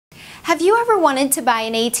Have you ever wanted to buy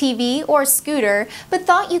an ATV or scooter but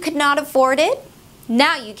thought you could not afford it?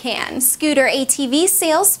 Now you can. Scooter ATV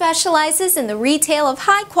Sales specializes in the retail of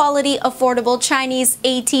high-quality, affordable Chinese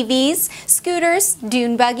ATVs, scooters,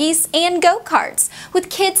 dune buggies, and go-karts, with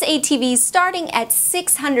kids' ATVs starting at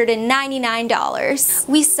 $699.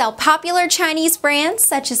 We sell popular Chinese brands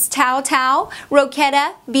such as Tao Tao,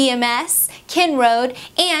 Roquetta, BMS, Kinroad,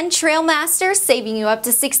 and Trailmaster, saving you up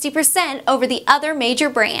to 60% over the other major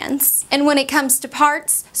brands. And when it comes to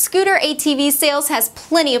parts, Scooter ATV Sales has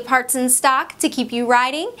plenty of parts in stock to keep you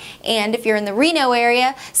riding, and if you're in the Reno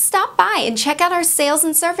area, stop by and check out our sales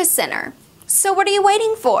and service center. So what are you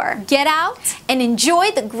waiting for? Get out and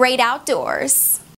enjoy the great outdoors.